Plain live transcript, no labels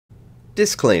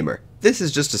Disclaimer. This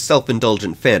is just a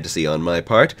self-indulgent fantasy on my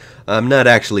part. I'm not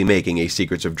actually making a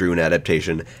Secrets of Droon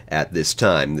adaptation at this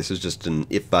time. This is just an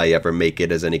if I ever make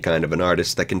it as any kind of an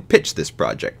artist that can pitch this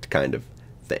project kind of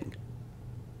thing.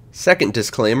 Second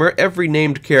disclaimer, every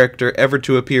named character ever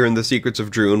to appear in the Secrets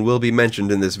of Droon will be mentioned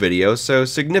in this video, so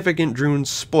significant Droon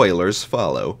spoilers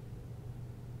follow.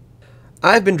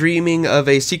 I've been dreaming of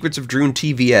a Secrets of Droon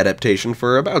TV adaptation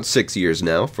for about 6 years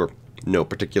now, for no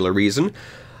particular reason.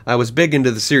 I was big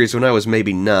into the series when I was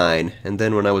maybe 9, and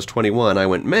then when I was 21 I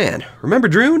went, man, remember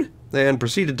Droon? And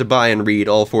proceeded to buy and read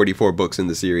all 44 books in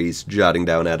the series, jotting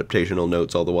down adaptational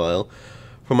notes all the while.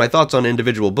 For my thoughts on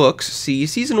individual books, see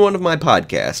Season 1 of my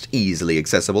podcast, easily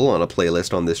accessible on a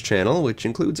playlist on this channel, which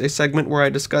includes a segment where I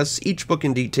discuss each book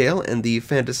in detail and the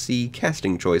fantasy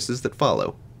casting choices that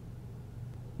follow.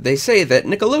 They say that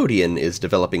Nickelodeon is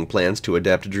developing plans to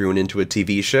adapt Droon into a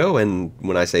TV show, and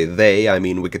when I say they, I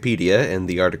mean Wikipedia, and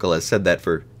the article has said that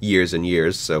for years and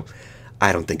years, so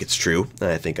I don't think it's true.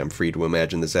 I think I'm free to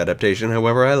imagine this adaptation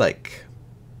however I like.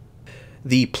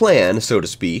 The plan, so to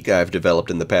speak, I've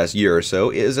developed in the past year or so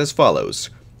is as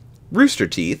follows. Rooster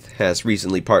Teeth has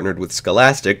recently partnered with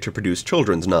Scholastic to produce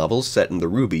children's novels set in the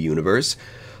RWBY universe,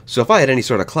 so if I had any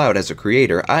sort of clout as a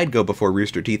creator, I'd go before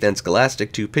Rooster Teeth and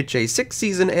Scholastic to pitch a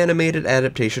 6-season animated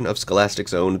adaptation of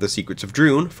Scholastic's own The Secrets of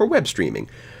Droon for web streaming.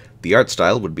 The art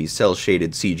style would be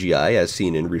cel-shaded CGI as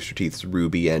seen in Rooster Teeth's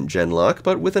RWBY and Genlock,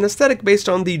 but with an aesthetic based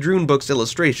on the Droon books'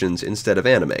 illustrations instead of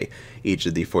anime. Each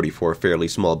of the 44 fairly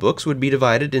small books would be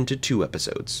divided into 2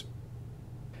 episodes.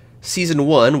 Season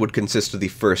 1 would consist of the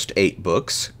first 8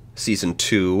 books, Season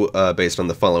 2 based on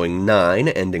the following 9,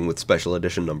 ending with Special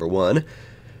Edition number 1,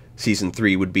 Season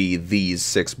 3 would be these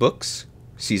 6 books,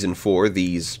 Season 4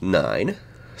 these 9,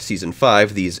 Season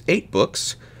 5 these 8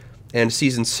 books, and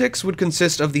Season 6 would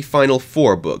consist of the final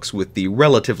 4 books, with the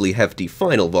relatively hefty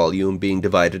final volume being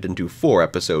divided into 4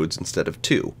 episodes instead of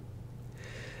 2.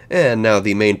 And now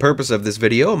the main purpose of this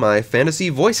video, my fantasy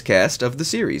voice cast of the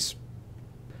series.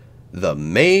 The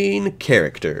main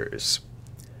characters.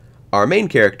 Our main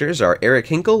characters are Eric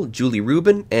Hinkle, Julie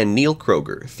Rubin, and Neil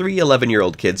Kroger, 3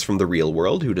 11-year-old kids from the real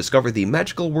world who discover the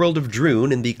magical world of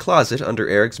Droon in the closet under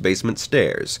Eric's basement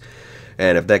stairs.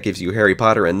 And if that gives you Harry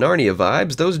Potter and Narnia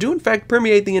vibes, those do in fact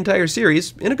permeate the entire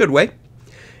series, in a good way.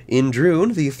 In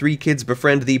Droon, the 3 kids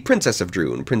befriend the Princess of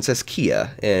Droon, Princess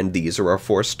Kia, and these are our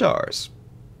 4 stars.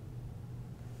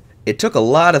 It took a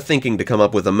lot of thinking to come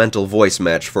up with a mental voice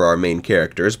match for our main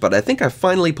characters, but I think I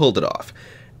finally pulled it off.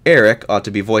 Eric ought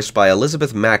to be voiced by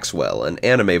Elizabeth Maxwell, an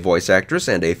anime voice actress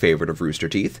and a favorite of Rooster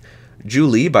Teeth,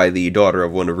 Julie by the daughter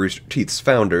of one of Rooster Teeth's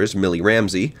founders, Millie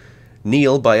Ramsey,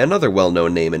 Neil by another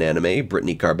well-known name in anime,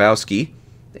 Brittany Karbowski,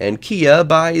 and Kia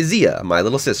by Zia, my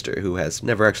little sister, who has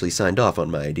never actually signed off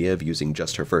on my idea of using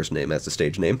just her first name as a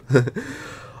stage name.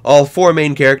 All 4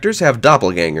 main characters have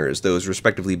doppelgangers, those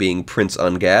respectively being Prince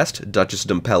Ungast, Duchess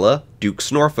Dumpella, Duke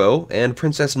Snorfo, and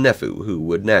Princess Nefu, who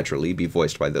would naturally be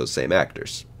voiced by those same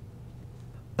actors.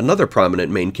 Another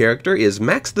prominent main character is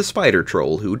Max the Spider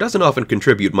Troll, who doesn't often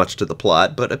contribute much to the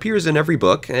plot, but appears in every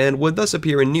book, and would thus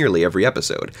appear in nearly every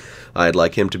episode. I'd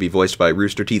like him to be voiced by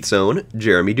Rooster Teeth's own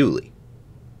Jeremy Dooley.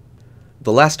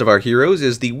 The last of our heroes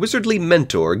is the wizardly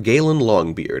mentor Galen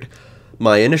Longbeard.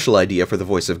 My initial idea for the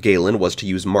voice of Galen was to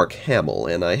use Mark Hamill,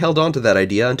 and I held on to that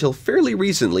idea until fairly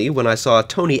recently when I saw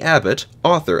Tony Abbott,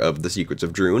 author of The Secrets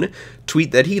of Droon,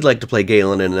 tweet that he'd like to play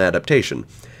Galen in an adaptation.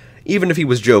 Even if he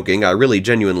was joking, I really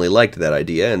genuinely liked that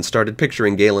idea and started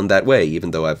picturing Galen that way, even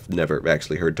though I've never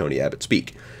actually heard Tony Abbott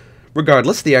speak.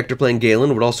 Regardless, the actor playing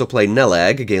Galen would also play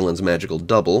Nelag, Galen's magical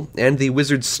double, and the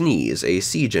wizard Sneeze, a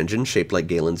siege engine shaped like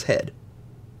Galen's head.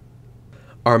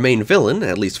 Our main villain,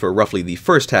 at least for roughly the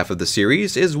first half of the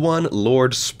series, is one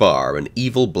Lord Spar, an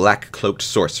evil black-cloaked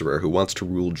sorcerer who wants to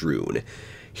rule Droon.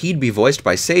 He'd be voiced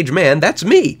by Sage Man, that's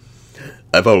me!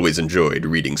 I've always enjoyed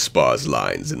reading Spar's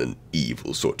lines in an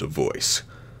evil sort of voice.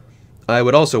 I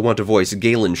would also want to voice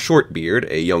Galen Shortbeard,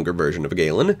 a younger version of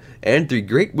Galen, and the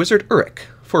Great Wizard Uruk,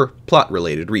 for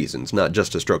plot-related reasons, not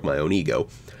just to stroke my own ego.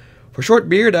 For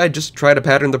Shortbeard, I just try to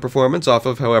pattern the performance off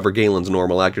of however Galen's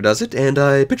normal actor does it, and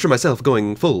I picture myself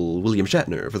going full William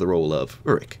Shatner for the role of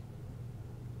Uruk.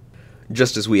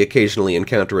 Just as we occasionally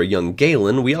encounter a young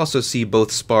Galen, we also see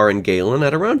both Spar and Galen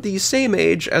at around the same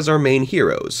age as our main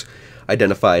heroes,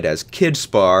 identified as Kid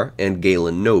Spar and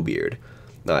Galen Nobeard.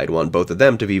 I'd want both of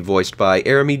them to be voiced by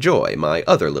Aramy Joy, my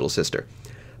other little sister.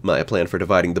 My plan for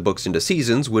dividing the books into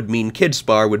seasons would mean Kid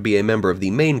Spar would be a member of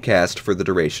the main cast for the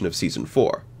duration of Season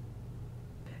 4.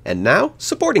 And now,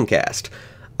 supporting cast.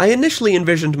 I initially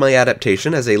envisioned my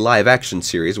adaptation as a live-action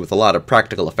series with a lot of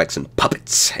practical effects and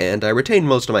puppets, and I retained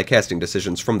most of my casting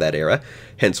decisions from that era,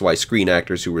 hence why screen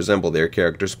actors who resemble their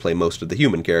characters play most of the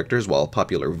human characters, while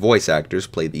popular voice actors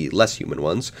play the less human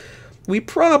ones. We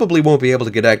probably won't be able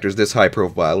to get actors this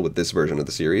high-profile with this version of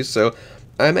the series, so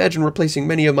I imagine replacing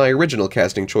many of my original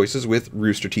casting choices with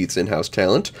Rooster Teeth's in-house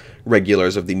talent,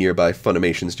 regulars of the nearby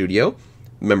Funimation studio,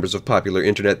 members of popular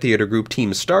internet theater group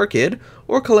Team StarKid,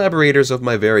 or collaborators of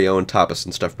my very own Tapas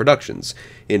and Stuff Productions.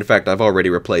 In fact, I've already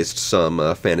replaced some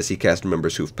fantasy cast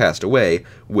members who've passed away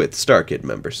with StarKid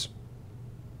members.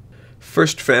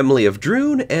 First family of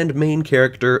Droon and main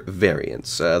character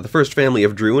variants. The first family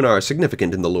of Droon are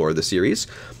significant in the lore of the series,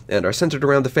 and are centered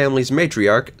around the family's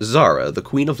matriarch, Zara, the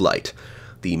Queen of Light.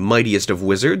 The mightiest of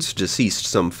wizards, deceased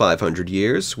some 500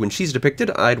 years. When she's depicted,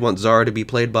 I'd want Zara to be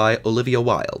played by Olivia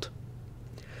Wilde.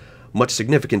 Much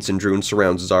significance in Droon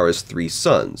surrounds Zara's three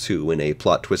sons, who, in a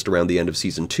plot twist around the end of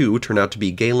Season 2, turn out to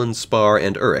be Galen, Spar,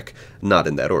 and Uruk, not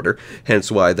in that order,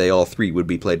 hence why they all three would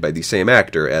be played by the same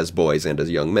actor as boys and as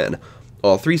young men.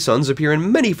 All three sons appear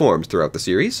in many forms throughout the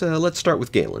series. Let's start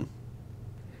with Galen.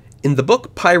 In the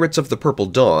book Pirates of the Purple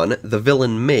Dawn, the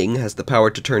villain Ming has the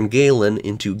power to turn Galen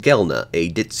into Gelna,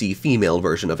 a ditzy female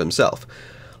version of himself.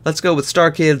 Let's go with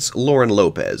StarKid's Lauren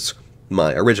Lopez.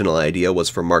 My original idea was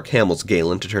for Mark Hamill's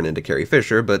Galen to turn into Carrie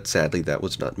Fisher, but sadly that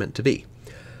was not meant to be.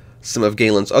 Some of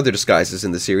Galen's other disguises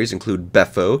in the series include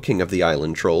Bepho, King of the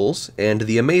Island Trolls, and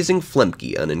the amazing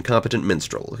Flemke, an incompetent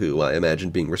minstrel, who I imagine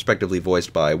being respectively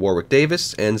voiced by Warwick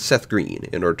Davis and Seth Green,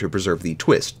 in order to preserve the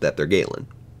twist that they're Galen.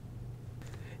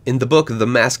 In the book The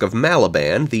Mask of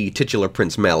Malaban, the titular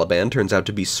Prince Malaban turns out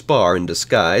to be Spar in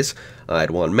disguise.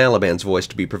 I'd want Malaban's voice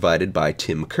to be provided by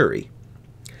Tim Curry.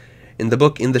 In the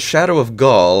book In the Shadow of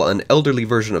Gaul, an elderly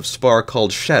version of Spar called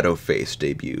Shadowface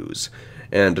debuts,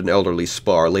 and an elderly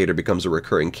Spar later becomes a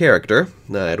recurring character.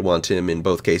 I'd want him in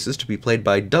both cases to be played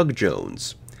by Doug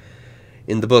Jones.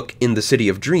 In the book In the City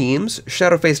of Dreams,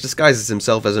 Shadowface disguises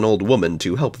himself as an old woman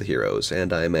to help the heroes,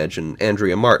 and I imagine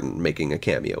Andrea Martin making a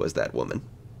cameo as that woman.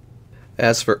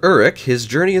 As for Uruk, his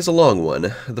journey is a long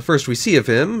one. The first we see of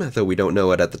him, though we don't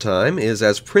know it at the time, is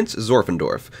as Prince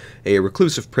Zorfendorf, a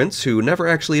reclusive prince who never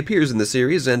actually appears in the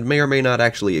series and may or may not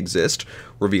actually exist,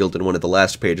 revealed in one of the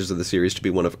last pages of the series to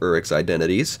be one of Uruk's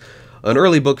identities. An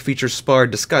early book features Spar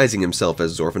disguising himself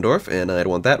as Zorfendorf, and I'd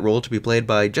want that role to be played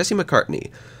by Jesse McCartney.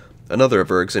 Another of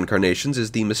Uruk's incarnations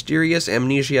is the mysterious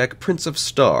amnesiac Prince of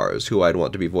Stars, who I'd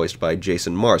want to be voiced by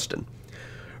Jason Marsden.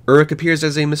 Uruk appears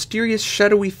as a mysterious,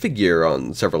 shadowy figure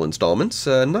on several installments,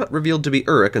 not revealed to be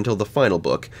Uruk until the final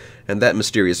book, and that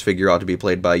mysterious figure ought to be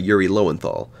played by Yuri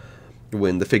Lowenthal.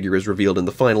 When the figure is revealed in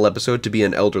the final episode to be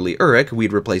an elderly Uruk,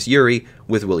 we'd replace Yuri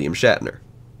with William Shatner.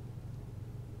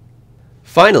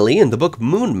 Finally, in the book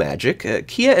Moon Magic,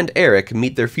 Kia and Eric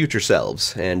meet their future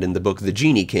selves, and in the book The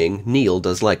Genie King, Neil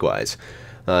does likewise.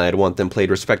 I'd want them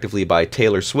played respectively by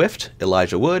Taylor Swift,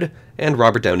 Elijah Wood, and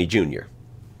Robert Downey Jr.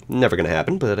 Never gonna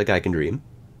happen, but a guy can dream.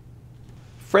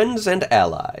 Friends and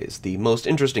allies. The most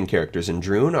interesting characters in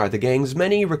Droon are the gang's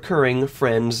many recurring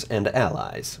friends and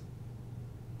allies.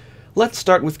 Let's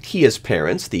start with Kia's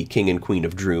parents, the King and Queen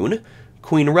of Droon.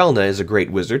 Queen Relna is a great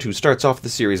wizard who starts off the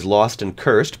series lost and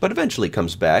cursed, but eventually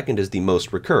comes back and is the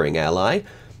most recurring ally.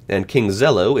 And King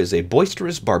Zello is a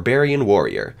boisterous barbarian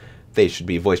warrior. They should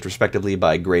be voiced respectively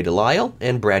by Gray Delisle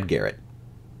and Brad Garrett.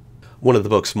 One of the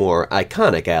book's more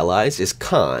iconic allies is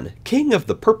Khan, King of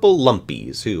the Purple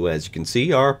Lumpies, who, as you can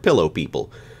see, are pillow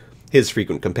people. His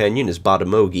frequent companion is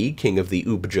Batamogi, King of the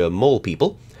Ubja Mole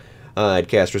People. I'd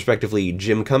cast respectively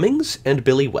Jim Cummings and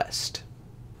Billy West.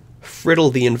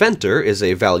 Friddle the Inventor is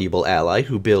a valuable ally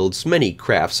who builds many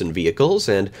crafts and vehicles,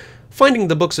 and finding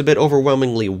the books a bit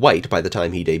overwhelmingly white by the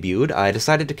time he debuted, I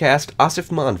decided to cast Asif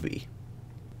Manvi.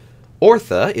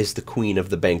 Ortha is the queen of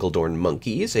the Bangledorn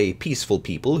Monkeys, a peaceful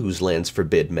people whose lands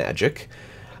forbid magic.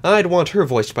 I'd want her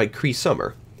voiced by Cree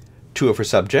Summer. Two of her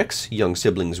subjects, young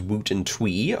siblings Woot and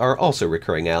Twee, are also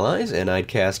recurring allies, and I'd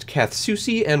cast Kath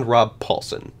Soucy and Rob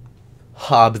Paulson.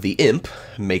 Hob the Imp,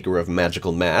 maker of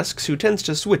magical masks, who tends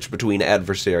to switch between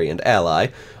adversary and ally,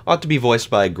 ought to be voiced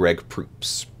by Greg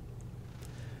Proops.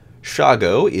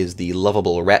 Shago is the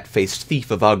lovable rat-faced thief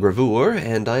of Agravur,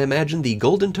 and I imagine the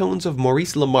golden tones of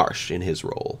Maurice LaMarche in his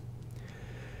role.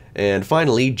 And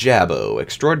finally, Jabbo,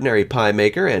 extraordinary pie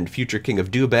maker and future king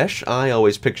of Dubesh, I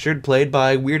always pictured played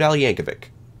by Weird Al Yankovic.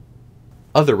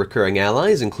 Other recurring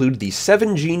allies include the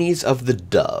 7 genies of the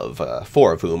Dove,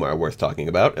 4 of whom are worth talking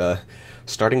about,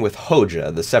 starting with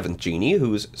Hoja, the 7th genie,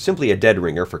 who's simply a dead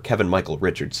ringer for Kevin Michael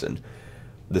Richardson.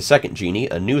 The 2nd genie,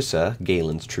 Anusa,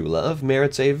 Galen's true love,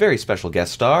 merits a very special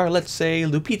guest star, let's say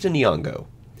Lupita Nyong'o.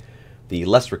 The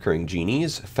less recurring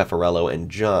genies, Fefarello and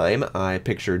Jime, I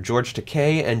picture George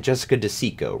Takei and Jessica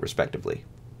DeSico, respectively.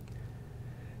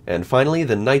 And finally,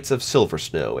 the Knights of Silver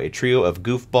Snow, a trio of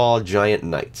goofball giant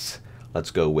knights. Let's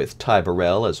go with Ty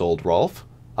Burrell as Old Rolf,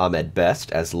 Ahmed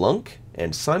Best as Lunk,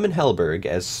 and Simon Helberg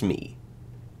as Smee.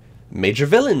 Major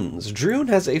villains! Droon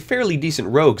has a fairly decent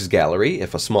rogues gallery,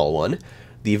 if a small one.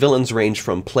 The villains range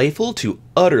from playful to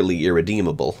utterly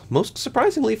irredeemable, most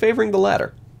surprisingly favoring the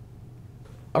latter.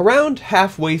 Around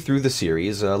halfway through the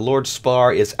series, Lord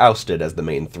Spar is ousted as the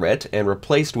main threat and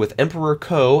replaced with Emperor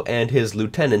Ko and his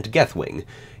lieutenant Gethwing.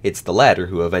 It's the latter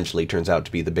who eventually turns out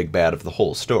to be the big bad of the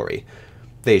whole story.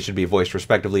 They should be voiced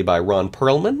respectively by Ron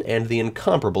Perlman and the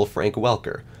incomparable Frank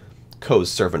Welker.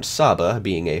 Ko's servant Saba,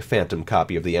 being a phantom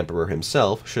copy of the Emperor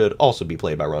himself, should also be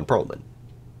played by Ron Perlman.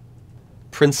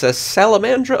 Princess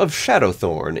Salamandra of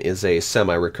Shadowthorn is a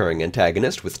semi-recurring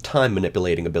antagonist with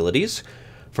time-manipulating abilities.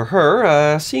 For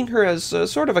her, seeing her as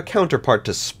sort of a counterpart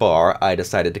to Spar, I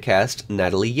decided to cast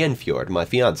Natalie Yenfjord, my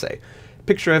fiancée.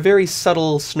 Picture a very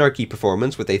subtle, snarky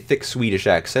performance with a thick Swedish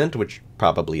accent, which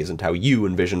probably isn't how you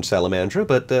envisioned Salamandra,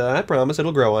 but I promise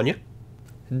it'll grow on you.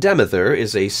 Demether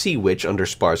is a sea witch under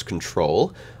Spar's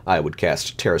control. I would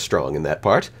cast Tara Strong in that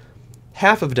part.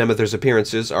 Half of Demether's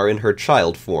appearances are in her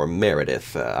child form,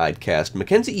 Meredith. I'd cast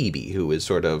Mackenzie Eby, who is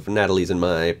sort of Natalie's and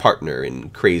my partner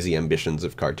in crazy ambitions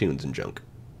of cartoons and junk.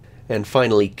 And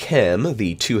finally, Kem,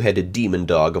 the two-headed demon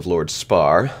dog of Lord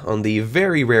Spar. On the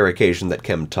very rare occasion that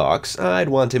Kem talks, I'd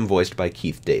want him voiced by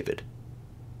Keith David.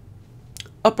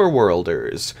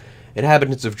 Upperworlders.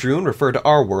 Inhabitants of Droon refer to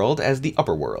our world as the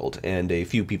Upperworld, and a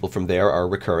few people from there are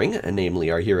recurring,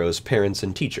 namely our hero's parents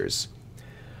and teachers.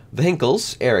 The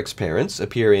Hinkles, Eric's parents,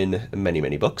 appear in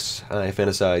many books. I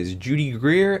fantasize Judy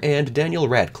Greer and Daniel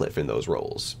Radcliffe in those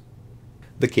roles.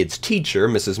 The kid's teacher,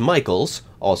 Mrs. Michaels,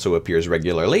 also appears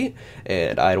regularly,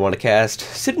 and I'd want to cast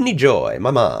Sydney Joy,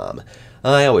 my mom.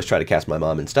 I always try to cast my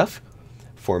mom and stuff.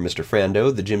 For Mr.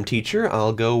 Frando, the gym teacher,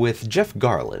 I'll go with Jeff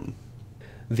Garlin.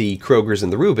 The Krogers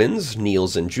and the Rubens,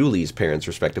 Neil's and Julie's parents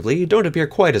respectively, don't appear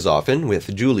quite as often,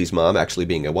 with Julie's mom actually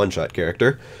being a one-shot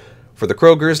character. For the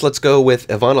Krogers, let's go with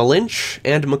Ivana Lynch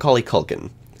and Macaulay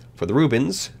Culkin. For the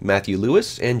Rubens, Matthew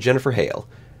Lewis and Jennifer Hale.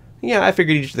 Yeah, I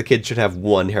figured each of the kids should have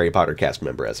one Harry Potter cast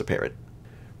member as a parent.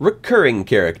 Recurring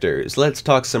characters. Let's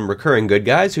talk some recurring good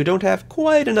guys who don't have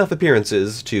quite enough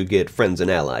appearances to get friends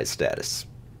and allies status.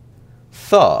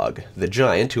 Thog, the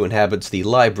giant who inhabits the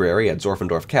library at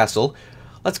Zorfendorf Castle.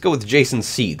 Let's go with Jason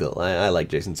Segel. I like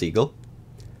Jason Segel.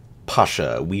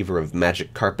 Pasha, weaver of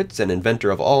magic carpets and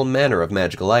inventor of all manner of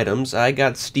magical items. I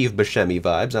got Steve Buscemi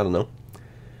vibes, I don't know.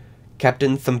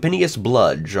 Captain Thumpinius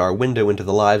Bludge, our window into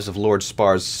the lives of Lord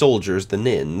Spar's soldiers, the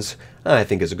Nins, I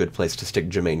think is a good place to stick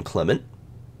Jermaine Clement.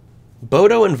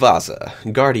 Bodo and Vaza,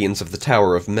 guardians of the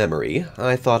Tower of Memory,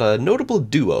 I thought a notable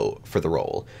duo for the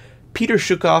role. Peter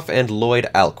Shukoff and Lloyd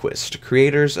Alquist,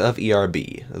 creators of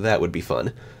ERB. That would be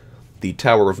fun. The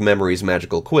Tower of Memory's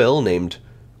magical quill, named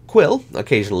Quill,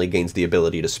 occasionally gains the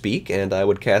ability to speak, and I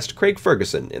would cast Craig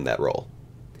Ferguson in that role.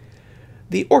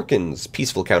 The Orkans,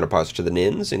 peaceful counterparts to the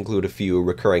Nins, include a few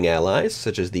recurring allies,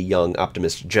 such as the young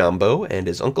optimist Jambo and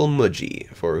his uncle Mudgy,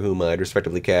 for whom I'd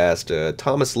respectively cast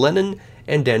Thomas Lennon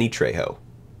and Danny Trejo.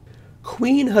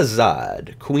 Queen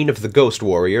Hazad, queen of the Ghost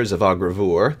Warriors of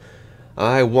Agravur.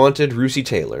 I wanted Russi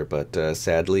Taylor, but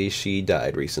sadly she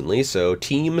died recently, so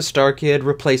Team Starkid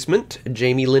replacement,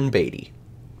 Jamie Lynn Beatty.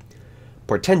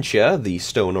 Portentia, the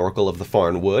stone oracle of the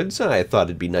Farn Woods. I thought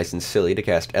it'd be nice and silly to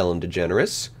cast Ellen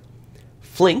DeGeneres.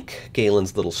 Flink,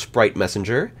 Galen's little sprite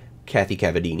messenger, Kathy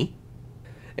Cavadini.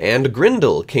 And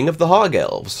Grindel, king of the Hog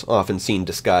Elves, often seen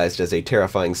disguised as a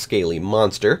terrifying scaly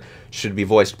monster, should be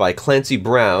voiced by Clancy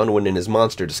Brown when in his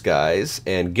monster disguise,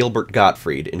 and Gilbert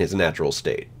Gottfried in his natural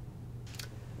state.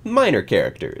 Minor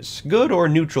characters, good or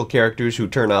neutral characters who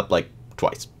turn up, like,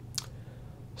 twice.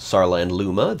 Sarla and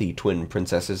Luma, the twin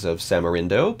princesses of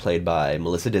Samarindo, played by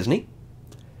Melissa Disney.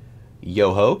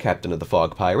 Yoho, captain of the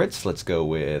Fog Pirates, let's go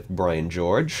with Brian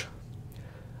George.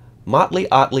 Motley,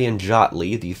 Otley, and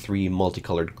Jotly, the three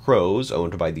multicolored crows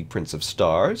owned by the Prince of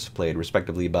Stars, played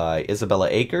respectively by Isabella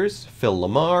Akers, Phil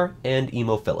Lamar, and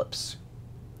Emo Phillips.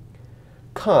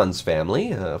 Khan's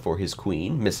family, for his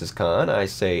queen, Mrs. Khan, I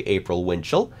say April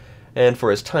Winchell, and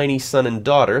for his tiny son and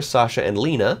daughter, Sasha and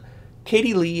Lena,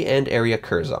 Katie Lee and Aria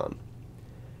Curzon.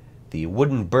 The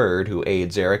wooden bird who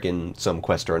aids Eric in some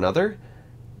quest or another,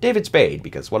 David Spade,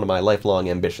 because one of my lifelong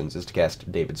ambitions is to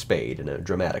cast David Spade in a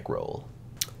dramatic role.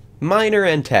 Minor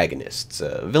antagonists,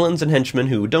 villains and henchmen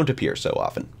who don't appear so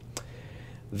often.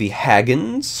 The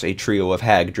Haggans, a trio of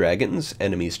hag dragons,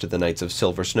 enemies to the Knights of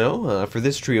Silver Snow. For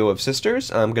this trio of sisters,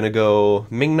 I'm going to go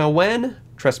Ming-Na Wen,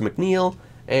 Tress MacNeille,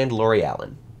 and Laurie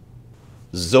Allen.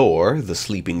 Zor, the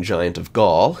sleeping giant of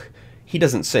Gaul. He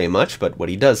doesn't say much, but what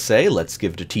he does say, let's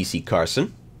give to T.C.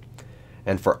 Carson.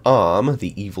 And for Am,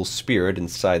 the evil spirit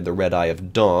inside the Red Eye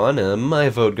of Dawn, my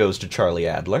vote goes to Charlie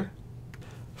Adler.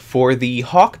 For the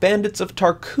Hawk Bandits of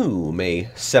Tarkum, a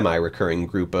semi-recurring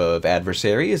group of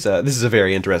adversaries, this is a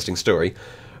very interesting story.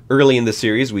 Early in the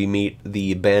series, we meet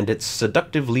the bandits'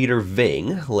 seductive leader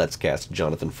Ving, let's cast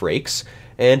Jonathan Frakes,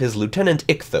 and his lieutenant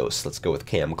Ichthos, let's go with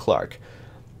Cam Clark.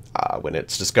 When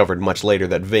it's discovered much later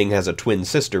that Ving has a twin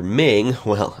sister, Ming,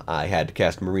 well, I had to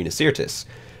cast Marina Sirtis.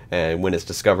 And when it's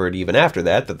discovered even after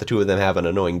that the two of them have an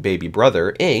annoying baby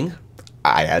brother, Ing,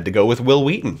 I had to go with Will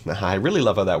Wheaton. I really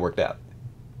love how that worked out.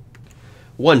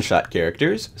 One-shot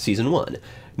characters, Season 1.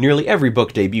 Nearly every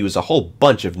book debuts a whole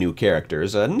bunch of new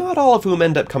characters, not all of whom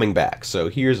end up coming back, so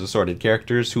here's assorted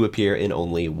characters who appear in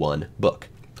only one book.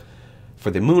 For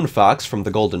the Moonfox from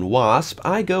the Golden Wasp,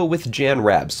 I go with Jan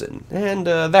Rabson, and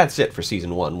that's it for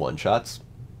Season 1 one-shots.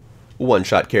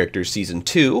 One-shot characters, Season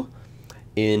 2.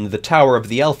 In The Tower of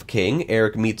the Elf King,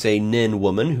 Eric meets a Nin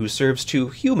woman who serves to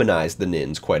humanize the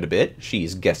Nins quite a bit.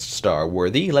 She's guest star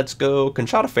worthy. Let's go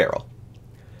Conchata Farrell.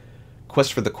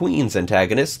 Quest for the Queen's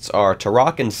antagonists are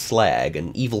Tarok and Slag,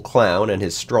 an evil clown and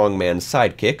his strongman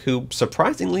sidekick who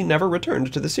surprisingly never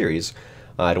returned to the series.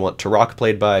 I'd want Tarok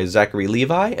played by Zachary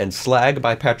Levi and Slag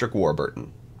by Patrick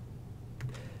Warburton.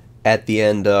 At the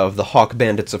end of The Hawk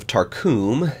Bandits of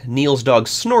Tarkum, Neil's dog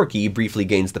Snorky briefly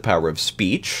gains the power of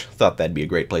speech. Thought that'd be a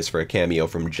great place for a cameo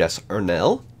from Jess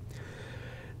Ernell.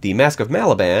 The Mask of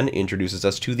Malaban introduces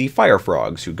us to the Fire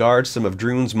Frogs, who guard some of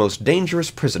Droon's most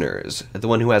dangerous prisoners. The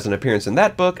one who has an appearance in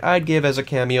that book I'd give as a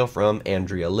cameo from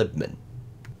Andrea Libman.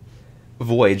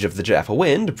 Voyage of the Jaffa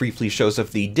Wind briefly shows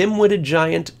us the dim-witted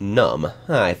giant Num.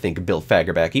 I think Bill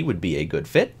Fagerbakke would be a good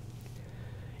fit.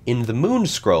 In the Moon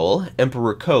Scroll,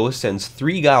 Emperor Ko sends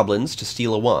 3 goblins to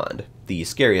steal a wand. The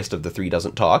scariest of the 3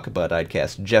 doesn't talk, but I'd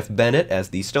cast Jeff Bennett as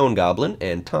the Stone Goblin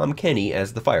and Tom Kenny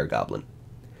as the Fire Goblin.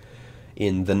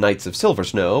 In the Knights of Silver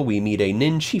Snow, we meet a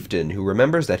Nin chieftain who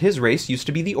remembers that his race used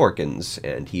to be the Orkans,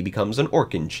 and he becomes an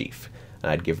Orkan chief.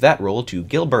 I'd give that role to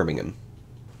Gil Birmingham.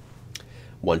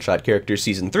 One-shot characters,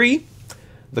 Season 3.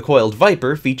 The Coiled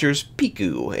Viper features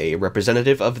Piku, a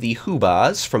representative of the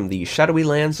Hubas from the shadowy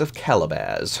lands of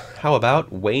Calabaz. How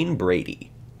about Wayne Brady?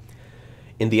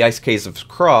 In the Ice Caves of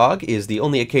Krog is the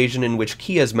only occasion in which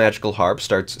Kia's magical harp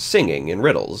starts singing in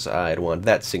riddles. I'd want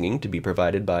that singing to be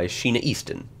provided by Sheena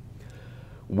Easton.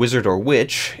 Wizard or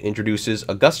Witch introduces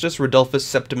Augustus Rodolphus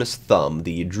Septimus Thumb,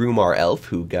 the Drumar elf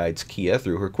who guides Kia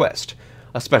through her quest.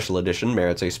 A special edition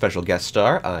merits a special guest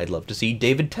star. I'd love to see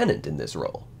David Tennant in this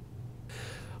role.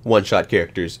 One-shot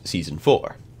characters, Season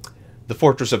 4. The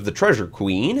Fortress of the Treasure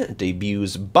Queen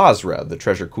debuts Basra, the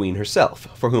Treasure Queen herself,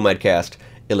 for whom I'd cast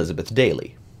Elizabeth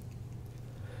Daly.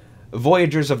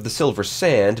 Voyagers of the Silver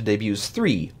Sand debuts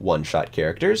 3 one-shot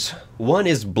characters. One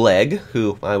is Bleg,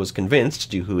 who I was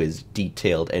convinced, due to his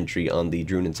detailed entry on the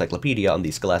Droon Encyclopedia on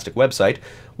the Scholastic website,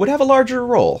 would have a larger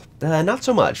role. Not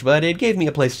so much, but it gave me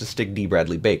a place to stick D.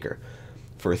 Bradley Baker.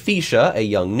 For Thesha, a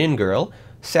young Nin girl,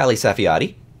 Sally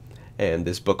Safiati. And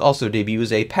this book also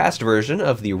debuts a past version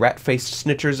of the Rat-Faced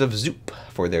Snitchers of Zoop.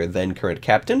 For their then-current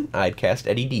captain, I'd cast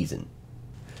Eddie Deason.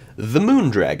 The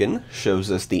Moondragon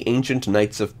shows us the ancient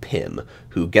Knights of Pym,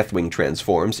 who Gethwing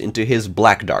transforms into his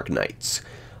Black Dark Knights.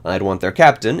 I'd want their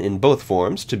captain, in both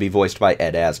forms, to be voiced by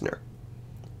Ed Asner.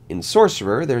 In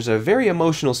Sorcerer, there's a very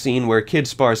emotional scene where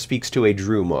Kidspar speaks to a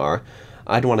Drumar.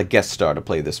 I'd want a guest star to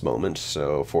play this moment,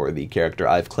 so for the character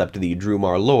I've clept the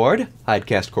Drumar Lord, I'd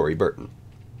cast Corey Burton.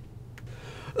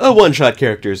 One-shot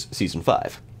characters, Season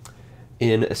 5.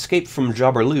 In Escape from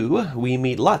Jobberloo, we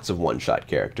meet lots of one-shot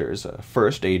characters.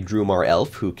 First, a Drumar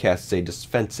elf who casts a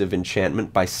defensive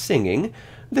enchantment by singing.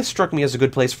 This struck me as a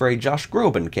good place for a Josh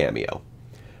Groban cameo.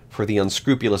 For the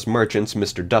unscrupulous merchants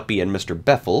Mr. Duppy and Mr.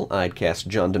 Beffel, I'd cast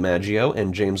John DiMaggio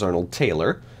and James Arnold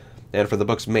Taylor. And for the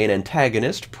book's main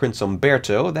antagonist, Prince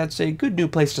Umberto, that's a good new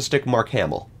place to stick Mark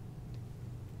Hamill.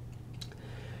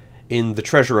 In The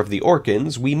Treasure of the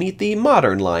Orkans, we meet the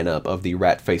modern lineup of the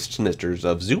Rat-Faced Snitchers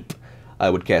of Zoop. I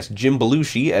would cast Jim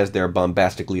Belushi as their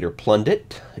bombastic leader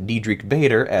Plundit, Diedrich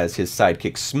Bader as his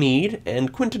sidekick Smead,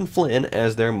 and Quentin Flynn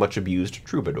as their much-abused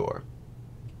troubadour.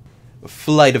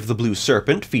 Flight of the Blue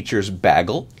Serpent features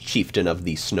Bagel, chieftain of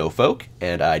the Snowfolk,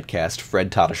 and I'd cast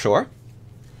Fred Tatasciore.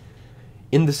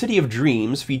 In the City of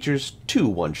Dreams features 2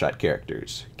 one-shot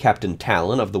characters, Captain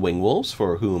Talon of the Wingwolves,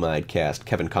 for whom I'd cast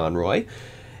Kevin Conroy,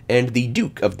 and the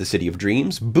Duke of the City of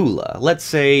Dreams, Bula, let's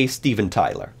say Steven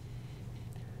Tyler.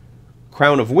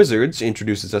 Crown of Wizards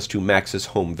introduces us to Max's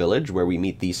home village, where we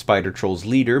meet the Spider Trolls'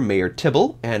 leader, Mayor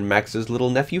Tibble, and Max's little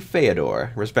nephew,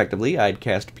 Feodor. Respectively, I'd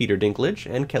cast Peter Dinklage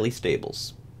and Kelly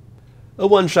Stables. A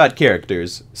One-Shot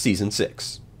Characters, Season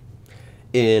 6.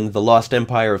 In The Lost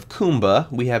Empire of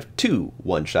Kumba, we have two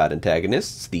one-shot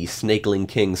antagonists, the Snakeling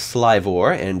King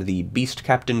Slyvor and the Beast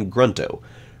Captain Grunto.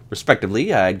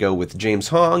 Respectively, I'd go with James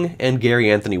Hong and Gary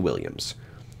Anthony Williams.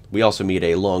 We also meet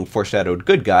a long-foreshadowed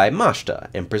good guy, Mashta,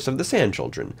 Empress of the Sand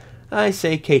Children. I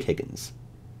say Kate Higgins.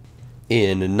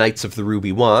 In Knights of the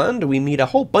Ruby Wand, we meet a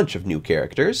whole bunch of new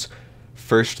characters.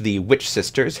 First, the Witch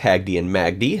Sisters, Hagdi and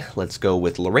Magdi. Let's go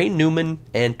with Lorraine Newman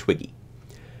and Twiggy.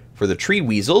 For the Tree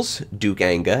Weasels, Duke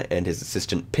Anga and his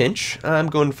assistant Pinch, I'm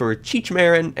going for Cheech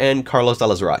Marin and Carlos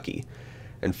Alazraki.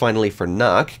 And finally for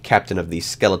Nock, captain of the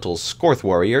Skeletal Scorth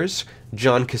Warriors,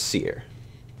 John Kassir.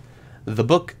 The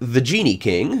book The Genie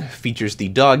King features the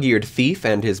dog-eared thief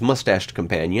and his mustached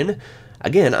companion.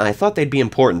 Again, I thought they'd be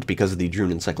important because of the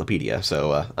Droon Encyclopedia,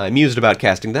 so I mused about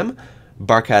casting them,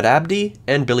 Barkat Abdi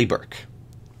and Billy Burke.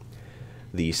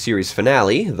 The series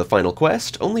finale, The Final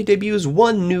Quest, only debuts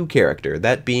one new character,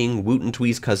 that being Woot and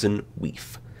Twee's cousin,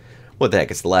 Weef. What the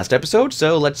heck, it's the last episode,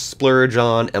 so let's splurge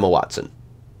on Emma Watson.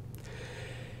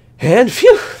 And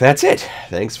phew, that's it.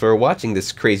 Thanks for watching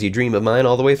this crazy dream of mine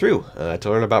all the way through. To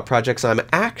learn about projects I'm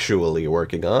actually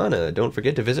working on, don't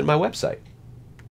forget to visit my website.